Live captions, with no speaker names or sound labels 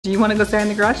Do you want to go stay in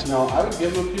the garage? No, I would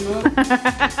give him a few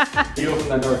minutes. You open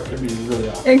that door, it could be really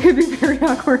awkward. It could be very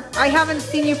awkward. I haven't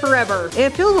seen you forever.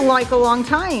 It feels like a long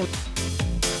time.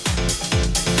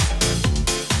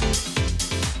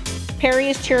 Perri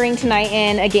is cheering tonight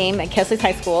in a game at Kesley's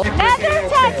high school. Another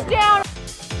touchdown!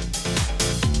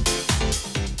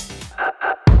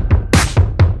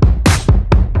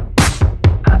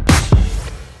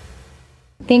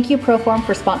 Thank you, Proform,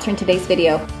 for sponsoring today's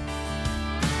video.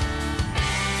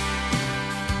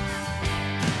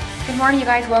 Good morning, you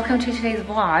guys. Welcome to today's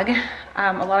vlog.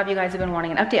 A lot of you guys have been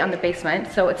wanting an update on the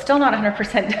basement, so it's still not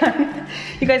 100% done.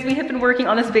 You guys, we have been working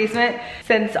on this basement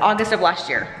since August of last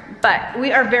year, but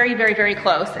we are very, very, very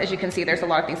close. As you can see, there's a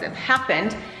lot of things that have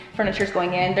happened. Furniture's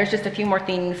going in. There's just a few more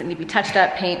things that need to be touched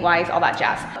up, paint-wise, all that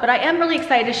jazz. But I am really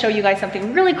excited to show you guys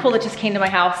something really cool that just came to my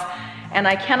house. And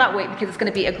I cannot wait because it's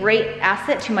gonna be a great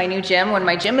asset to my new gym. When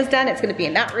my gym is done, it's gonna be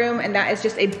in that room, and that is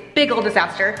just a big old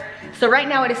disaster. So right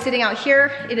now it is sitting out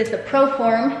here. It is the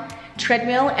Proform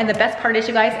treadmill, and the best part is,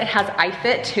 you guys, it has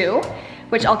iFit too,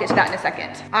 which I'll get to that in a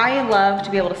second. I love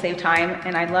to be able to save time,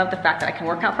 and I love the fact that I can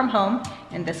work out from home,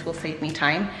 and this will save me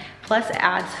time. Plus, it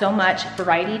adds so much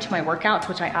variety to my workouts,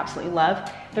 which I absolutely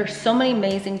love. There's so many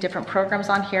amazing different programs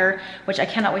on here, which I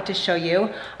cannot wait to show you.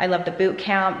 I love the boot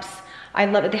camps. I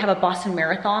love that they have a Boston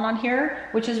Marathon on here,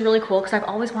 which is really cool because I've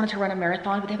always wanted to run a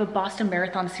marathon, but they have a Boston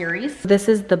Marathon series. This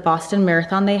is the Boston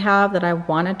Marathon they have that I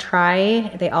want to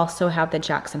try. They also have the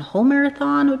Jackson Hole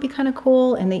Marathon, would be kind of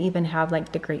cool. And they even have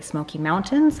like the Great Smoky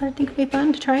Mountains, I think would be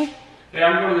fun to try. Hey,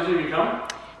 I'm going to the gym, you come?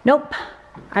 Nope,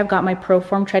 I've got my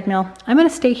Proform treadmill. I'm gonna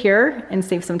stay here and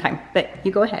save some time, but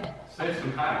you go ahead. Save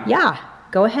some time? Yeah,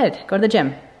 go ahead, go to the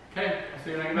gym. Okay.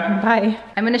 See you when I get back. Bye.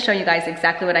 I'm gonna show you guys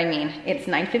exactly what I mean. It's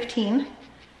 9:15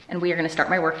 and we are gonna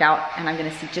start my workout, and I'm gonna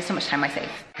see just how much time I save.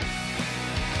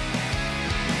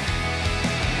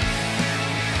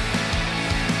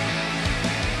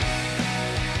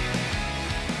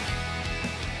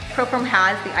 Proform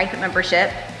has the iFit membership,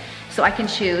 so I can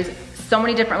choose so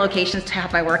many different locations to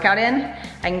have my workout in.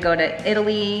 I can go to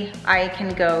Italy, I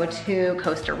can go to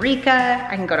Costa Rica,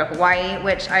 I can go to Hawaii,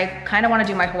 which I kind of want to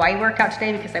do my Hawaii workout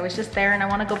today because I was just there and I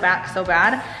want to go back so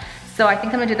bad. So I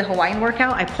think I'm gonna do the Hawaiian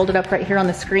workout. I pulled it up right here on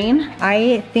the screen.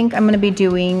 I think I'm gonna be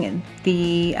doing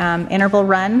the interval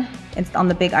run. It's on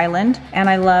the Big Island. And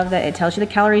I love that it tells you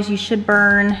the calories you should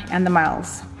burn and the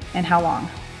miles and how long.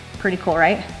 Pretty cool,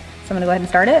 right? So I'm gonna go ahead and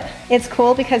start it. It's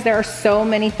cool because there are so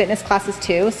many fitness classes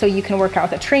too, so you can work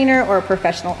out with a trainer or a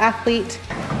professional athlete.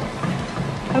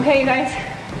 Okay, you guys,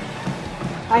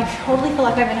 I totally feel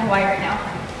like I'm in Hawaii right now.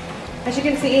 As you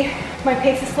can see, my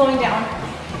pace is slowing down.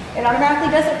 It automatically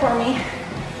does it for me.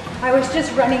 I was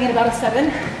just running at about a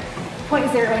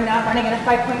 7.0 and now I'm running at a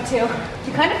 5.2.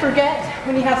 You kind of forget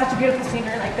when you have such a beautiful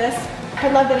scenery like this. I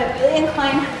love that it will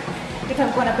incline if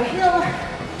I'm going up a hill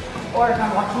or if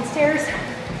I'm walking stairs.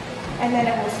 And then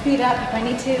it will speed up if I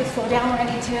need to, slow down when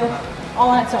I need to, all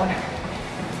on its own.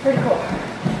 It's pretty cool.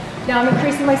 Now I'm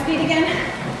increasing my speed again.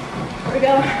 Here we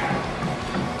go.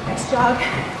 Next jog.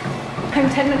 I'm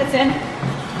 10 minutes in.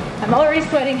 I'm already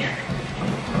sweating.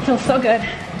 It feels so good.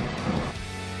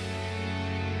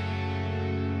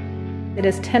 It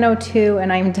is 10:02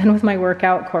 and I'm done with my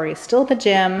workout. Corey is still at the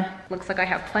gym. Looks like I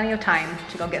have plenty of time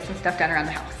to go get some stuff done around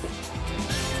the house.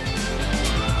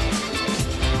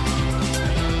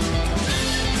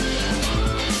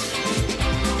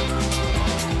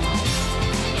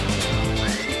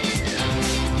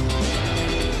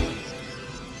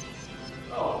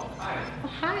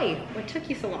 What took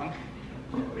you so long?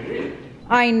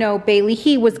 I know, Bailey.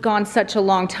 He was gone such a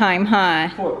long time, huh?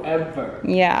 Forever.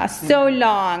 Yeah, so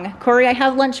long. Corey, I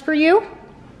have lunch for you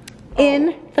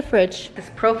in the fridge. This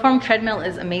Proform treadmill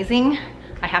is amazing.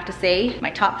 I have to say,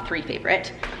 my top 3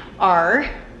 favorite are,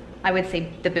 I would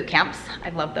say, the boot camps. I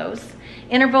love those.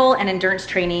 Interval and endurance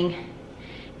training.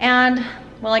 And,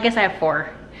 well, I guess I have 4.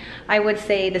 I would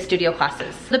say the studio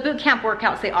classes. The boot camp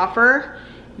workouts they offer,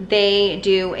 they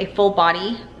do a full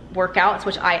body workouts,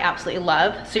 which I absolutely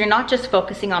love. So you're not just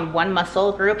focusing on one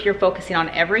muscle group, you're focusing on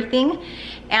everything.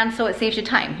 And so it saves you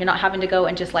time. You're not having to go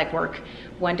and just like work.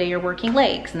 One day you're working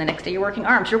legs and the next day you're working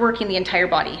arms. You're working the entire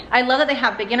body. I love that they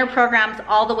have beginner programs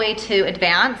all the way to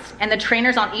advanced, and the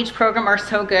trainers on each program are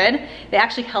so good. They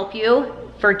actually help you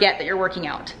forget that you're working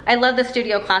out. I love the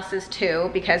studio classes too,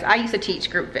 because I used to teach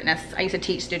group fitness. I used to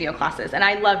teach studio classes and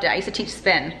I loved it. I used to teach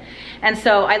spin. And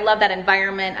so I love that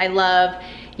environment. I love,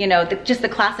 you know, just the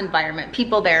class environment,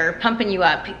 people there pumping you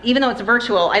up. Even though it's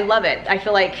virtual, I love it. I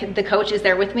feel like the coach is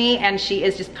there with me and she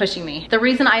is just pushing me. The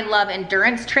reason I love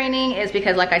endurance training is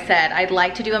because, like I said, I'd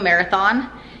like to do a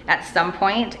marathon at some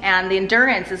point. And the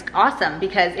endurance is awesome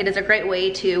because it is a great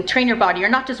way to train your body. You're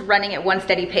not just running at one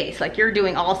steady pace, like you're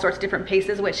doing all sorts of different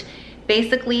paces, which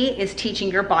basically is teaching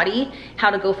your body how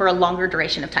to go for a longer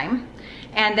duration of time.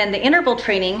 And then the interval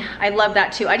training, I love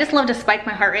that too. I just love to spike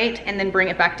my heart rate and then bring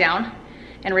it back down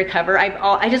and recover.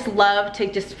 I just love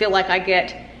to just feel like I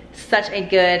get such a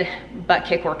good butt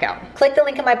kick workout. Click the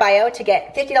link in my bio to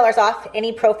get $50 off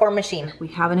any ProForm machine. We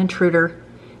have an intruder,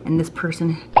 and this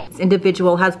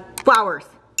individual has flowers.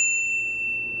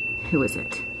 Who is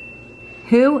it?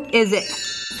 Who is it?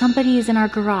 Somebody is in our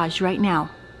garage right now.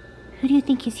 Who do you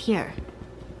think is here?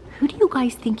 Who do you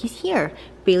guys think is here?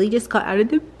 Bailey just got out of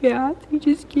the bath. We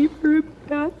just gave her a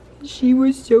bath. She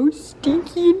was so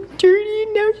stinky and dirty,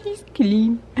 and now she's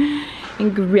clean.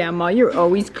 And Grandma, you're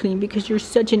always clean because you're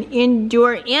such an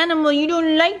indoor animal. You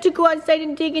don't like to go outside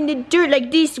and dig in the dirt like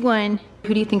this one.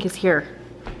 Who do you think is here?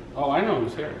 Oh, I know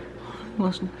who's here.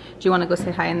 Well, do you want to go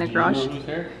say hi in the garage? Do you know who's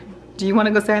here? Do you want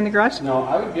to go say hi in the garage? No,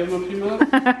 I would give him a few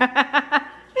minutes.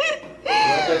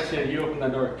 That's it. You open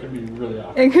that door, it could be really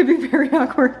awkward. It could be very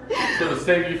awkward. So to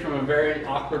save you from a very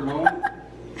awkward moment,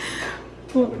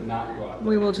 I would not go out.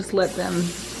 We will just let them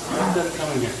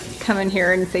Come in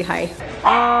here and say hi.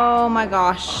 Oh my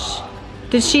gosh.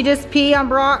 Did she just pee on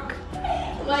Brock?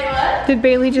 Wait, what? Did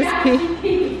Bailey just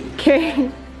pee?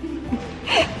 Okay.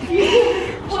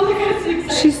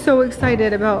 She's so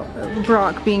excited about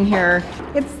Brock being here.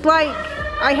 It's like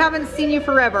I haven't seen you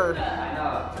forever.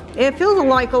 It feels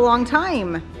like a long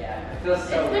time. Yeah, it feels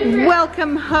so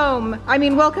welcome home. I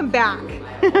mean, welcome back.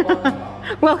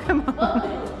 Welcome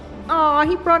home. Aw,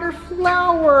 he brought her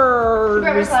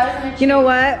flowers. You know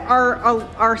what?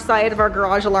 Our side of our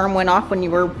garage alarm went off when you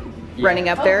were running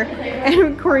up there.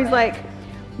 And Corey's like,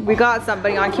 we got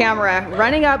somebody on camera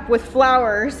running up with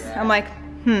flowers. I'm like,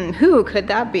 who could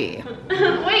that be?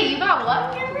 Wait, you got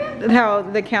what camera? How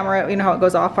the camera, you know how it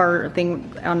goes off, our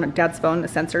thing on Dad's phone, the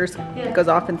sensors, it goes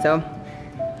off, and so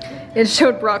it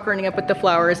showed Brock running up with the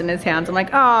flowers in his hands. I'm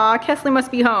like, aw, Kesley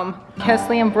must be home.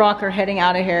 Kesley and Brock are heading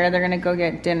out of here. They're gonna go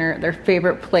get dinner at their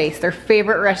favorite place, their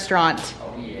favorite restaurant.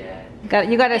 Oh yeah.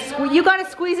 You gotta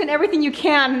squeeze in everything you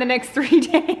can in the next 3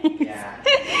 days.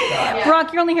 Yeah.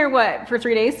 Brock, you're only here what, for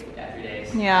 3 days? Yeah, 3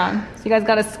 days. Yeah, so you guys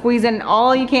gotta squeeze in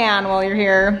all you can while you're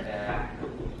here. Yeah.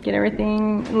 Get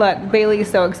everything. Look, Bailey's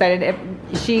so excited. It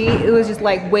was just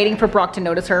like waiting for Brock to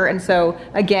notice her, and so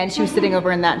again, she was sitting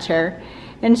over in that chair.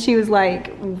 And she was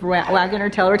like wagging her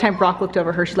tail. Every time Brock looked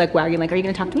over her, she's like wagging, like, are you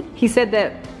gonna talk to me? He said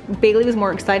that Bailey was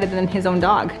more excited than his own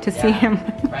dog to see him.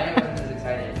 Friday wasn't as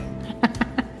excited.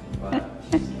 But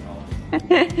she's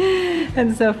home.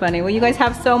 That's so funny. Well, you guys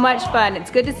have so much fun. It's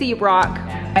good to see you, Brock.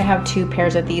 I have 2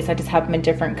 pairs of these. I just have them in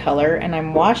different color, and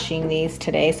I'm washing these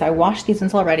today. So I washed these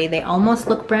ones already. They almost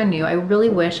look brand new. I really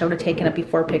wish I would have taken a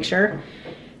before picture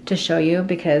to show you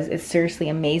because it's seriously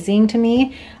amazing to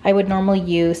me. I would normally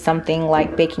use something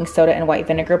like baking soda and white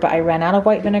vinegar, but I ran out of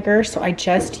white vinegar, so I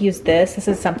just used this. This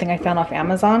is something I found off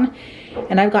Amazon,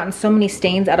 and I've gotten so many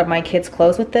stains out of my kids'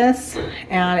 clothes with this,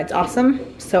 and it's awesome.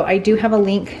 So I do have a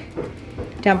link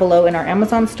down below in our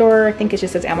Amazon store. I think it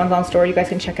just says Amazon store. You guys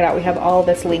can check it out. We have all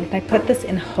this linked. I put this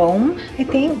in home, I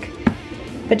think.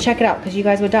 But check it out because you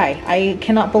guys would die. I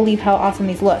cannot believe how awesome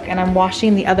these look, and I'm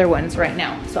washing the other ones right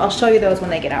now. So I'll show you those when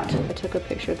they get out. I took a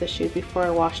picture of the shoes before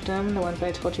I washed them. The ones that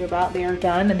I told you about, they are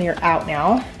done and they are out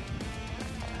now.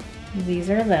 These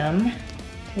are them.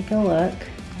 Take a look.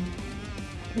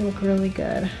 They look really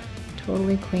good.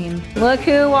 Totally clean. Look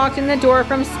who walked in the door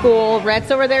from school.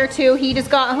 Rhett's over there too. He just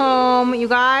got home. You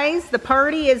guys, the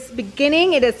party is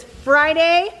beginning. It is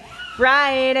Friday.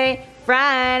 Friday.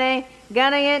 Friday.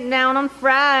 Gonna get down on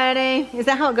Friday. Is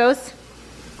that how it goes?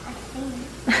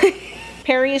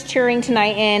 Perri is cheering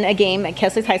tonight in a game at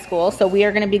Kesley's high school, so we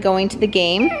are gonna be going to the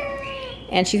game,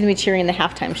 and she's gonna be cheering in the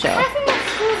halftime show. I think my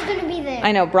school's gonna be there.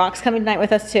 I know, Brock's coming tonight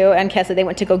with us too, and Kesley, they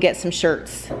went to go get some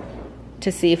shirts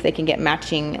to see if they can get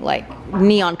matching, like,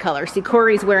 neon colors. See,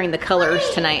 Corey's wearing the colors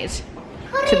tonight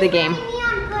to the game.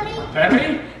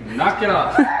 Perri, knock it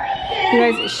off. You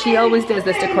guys, she always does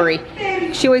this to Corey.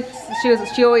 She always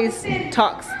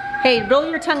talks. Hey, roll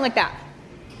your tongue like that.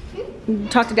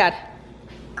 Talk to Dad.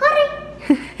 Corey.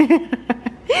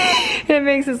 It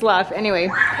makes us laugh. Anyway.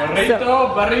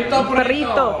 Burrito.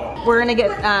 We're gonna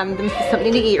get them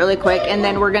something to eat really quick, and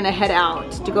then we're gonna head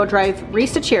out to go drive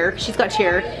Reese to cheer. She's got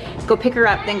cheer. Go pick her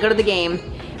up, then go to the game.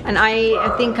 And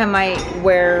I think I might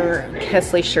wear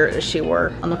Kesley's shirt that she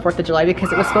wore on the 4th of July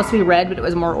because it was supposed to be red, but it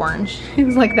was more orange. It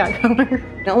was like that color.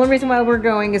 The only reason why we're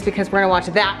going is because we're gonna watch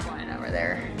that one over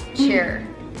there cheer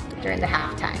during the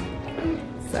halftime.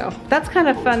 So that's kind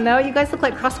of fun though. You guys look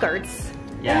like cross guards.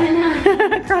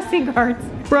 Yeah. Crossing guards.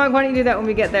 Brock, why don't you do that when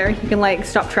we get there? You can like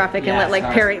stop traffic and Yeah, let like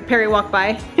sorry. Perry walk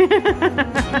by.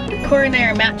 Corey and I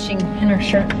are matching in our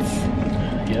shirts.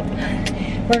 Yep.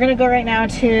 We're gonna go right now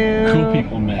to Cool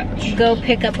people match. go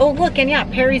pick up. Oh look, and yeah,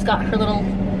 Perry's got her little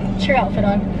cheer outfit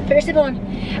on. Perry's still on.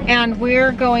 And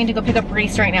we're going to go pick up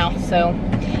Reese right now. So,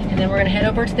 and then we're gonna head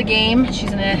over to the game. She's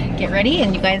gonna get ready,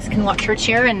 and you guys can watch her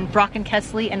cheer. And Brock and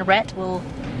Kesley and Rhett will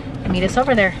meet us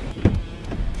over there.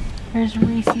 There's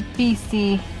Reese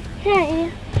Beastie.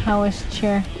 Hey. How was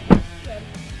cheer?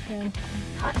 Good.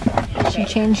 She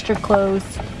changed her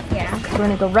clothes. Yeah. We're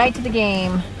gonna go right to the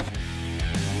game.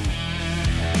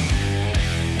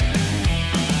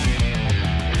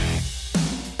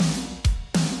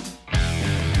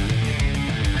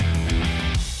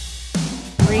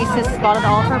 Reese has spotted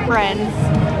all of her friends.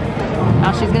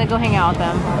 Now she's gonna go hang out with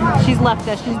them. She's left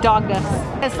us, she's dogged us.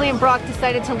 Kesley and Brock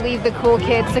decided to leave the cool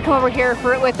kids to come over here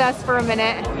with us for a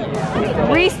minute.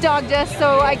 Reese dogged us,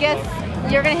 so I guess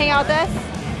you're gonna hang out with us?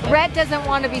 Rhett doesn't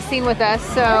want to be seen with us,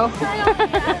 so.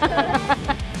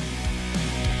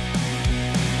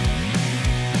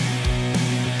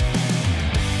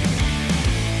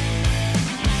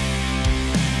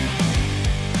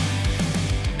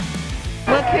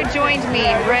 Look who joined me,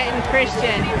 Rhett and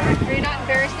Christian. Are you not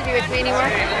embarrassed to be with me anymore?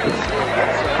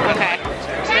 Okay,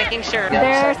 just making sure.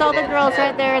 There's all the girls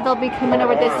right there. They'll be coming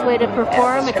over this way to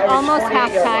perform. It's almost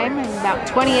halftime in about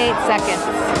 28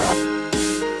 seconds.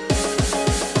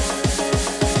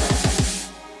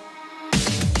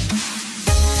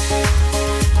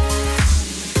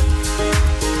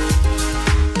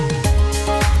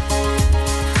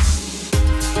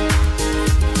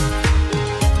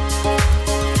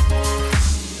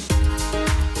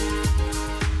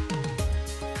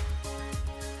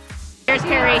 There's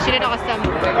Perri, she did awesome.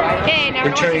 Okay, now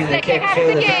we're going to the second half of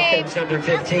the game. Another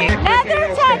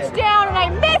touchdown, and I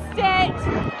missed it.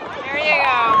 There you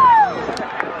go.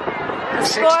 The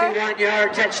score?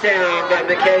 61-yard touchdown by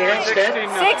McKay Hempstead.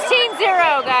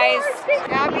 16-0, guys.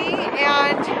 Abby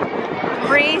and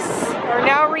Reese are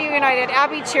now reunited.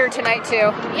 Abby cheered tonight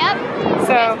too. Yep.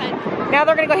 So now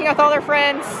they're going to go hang out with all their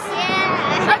friends.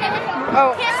 Yeah.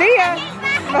 Oh, see ya.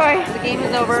 Bye. The game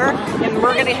is over, and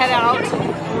we're going to head out.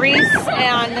 Reese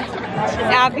and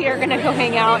Abby are gonna go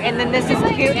hang out, and then this is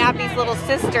cute Abby's little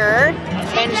sister,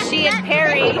 and she and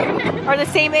Perri are the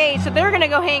same age, so they're gonna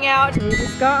go hang out. We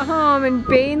just got home, and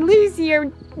Bay and Lucy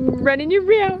are running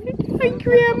around. Hi,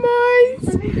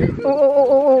 grandmas.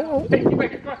 Oh.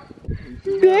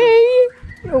 Bay.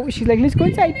 Oh, she's like, let's go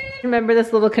inside. Remember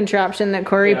this little contraption that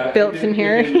Corey built in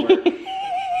here?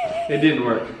 It didn't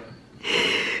work.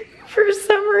 For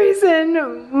some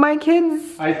reason, my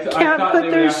kids can't put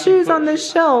their shoes on the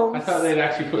shelves. I thought they'd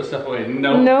actually put stuff away.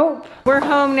 Nope. Nope. We're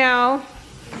home now.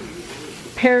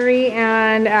 Perri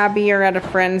and Abby are at a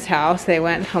friend's house. They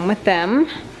went home with them.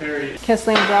 Perri.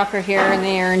 Kesley and Brock are here, and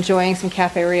they are enjoying some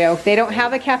Cafe Rio. They don't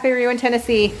have a Cafe Rio in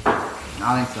Tennessee.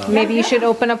 I think so. Maybe you should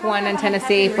open up one in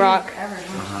Tennessee, Brock.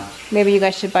 Maybe you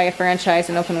guys should buy a franchise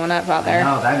and open one up out there.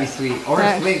 No, that'd be sweet. Or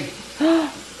a swig.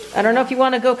 I don't know if you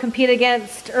want to go compete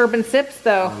against Urban Sips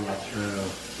though. Oh, yeah, true.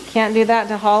 Can't do that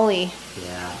to Holly.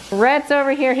 Yeah. Rhett's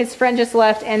over here, his friend just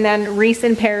left, and then Reese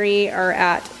and Perri are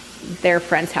at their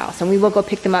friend's house, and we will go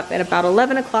pick them up at about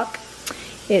 11 o'clock.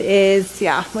 It is,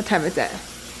 yeah, what time is it?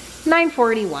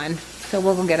 9:41, so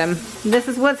we'll go get them. This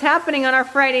is what's happening on our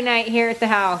Friday night here at the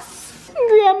house.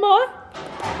 Grandma.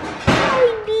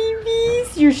 Hi,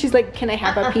 babies. She's like, can I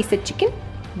have a piece of chicken?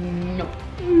 No.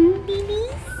 Babies.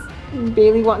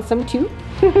 Bailey wants some too.